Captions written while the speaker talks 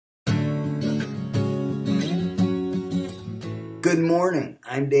Good morning,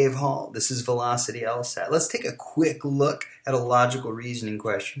 I'm Dave Hall. This is Velocity LSAT. Let's take a quick look at a logical reasoning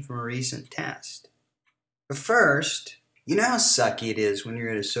question from a recent test. But first, you know how sucky it is when you're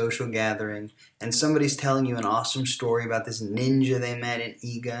at a social gathering and somebody's telling you an awesome story about this ninja they met in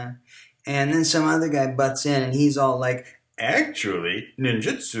Iga, and then some other guy butts in and he's all like, "Actually,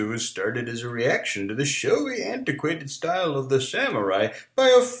 ninjutsu was started as a reaction to the showy, antiquated style of the samurai by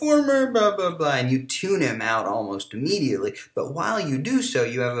a former blah blah blah," and you tune him out almost immediately. But while you do so,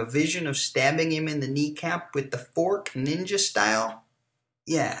 you have a vision of stabbing him in the kneecap with the fork ninja style.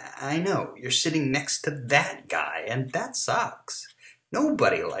 Yeah, I know, you're sitting next to that guy, and that sucks.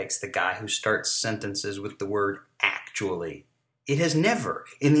 Nobody likes the guy who starts sentences with the word actually. It has never,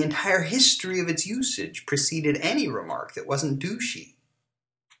 in the entire history of its usage, preceded any remark that wasn't douchey.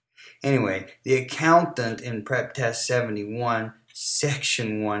 Anyway, the accountant in PrepTest 71,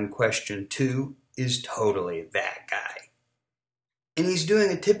 Section 1, Question 2, is totally that guy. And he's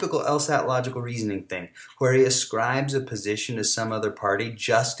doing a typical LSAT logical reasoning thing, where he ascribes a position to some other party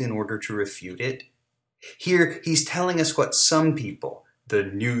just in order to refute it. Here, he's telling us what some people, the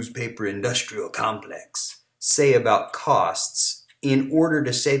newspaper industrial complex, say about costs in order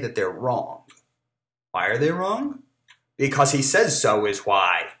to say that they're wrong. Why are they wrong? Because he says so is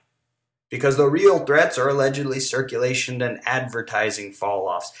why. Because the real threats are allegedly circulation and advertising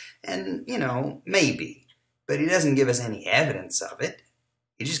fall-offs. And, maybe. But he doesn't give us any evidence of it.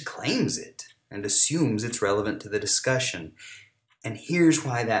 He just claims it and assumes it's relevant to the discussion. And here's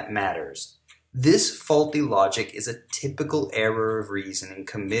why that matters. This faulty logic is a typical error of reasoning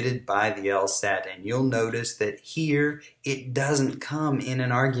committed by the LSAT, and you'll notice that here it doesn't come in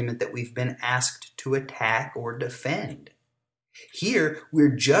an argument that we've been asked to attack or defend. Here,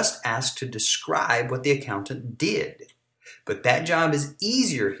 we're just asked to describe what the accountant did. But that job is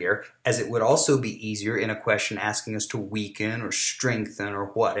easier here, as it would also be easier in a question asking us to weaken or strengthen or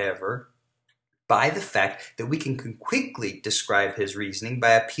whatever, by the fact that we can quickly describe his reasoning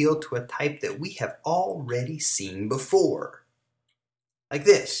by appeal to a type that we have already seen before. Like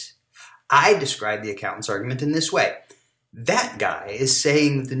this. I describe the accountant's argument in this way. That guy is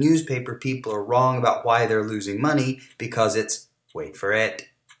saying that the newspaper people are wrong about why they're losing money because it's, wait for it,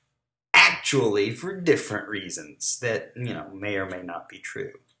 actually for different reasons that, may or may not be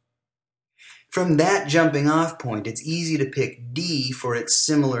true. From that jumping off point, it's easy to pick D for its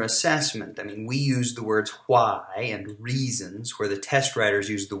similar assessment. We use the words why and reasons, where the test writers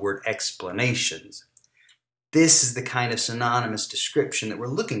use the word explanations. This is the kind of synonymous description that we're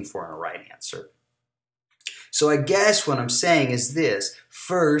looking for in a right answer. So I guess what I'm saying is this.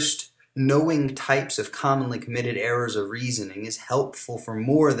 First, knowing types of commonly committed errors of reasoning is helpful for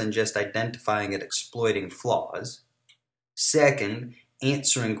more than just identifying and exploiting flaws. Second,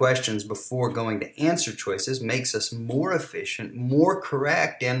 answering questions before going to answer choices makes us more efficient, more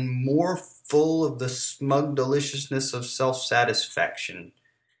correct, and more full of the smug deliciousness of self-satisfaction.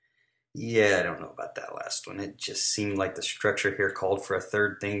 Yeah, I don't know about that last one. It just seemed like the structure here called for a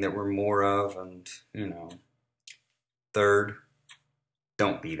third thing that we're more of, and, Third,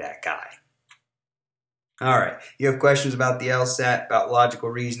 don't be that guy. Alright, you have questions about the LSAT, about logical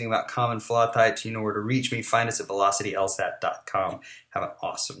reasoning, about common flaw types, you know where to reach me. Find us at velocitylsat.com. Have an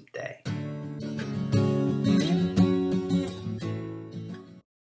awesome day.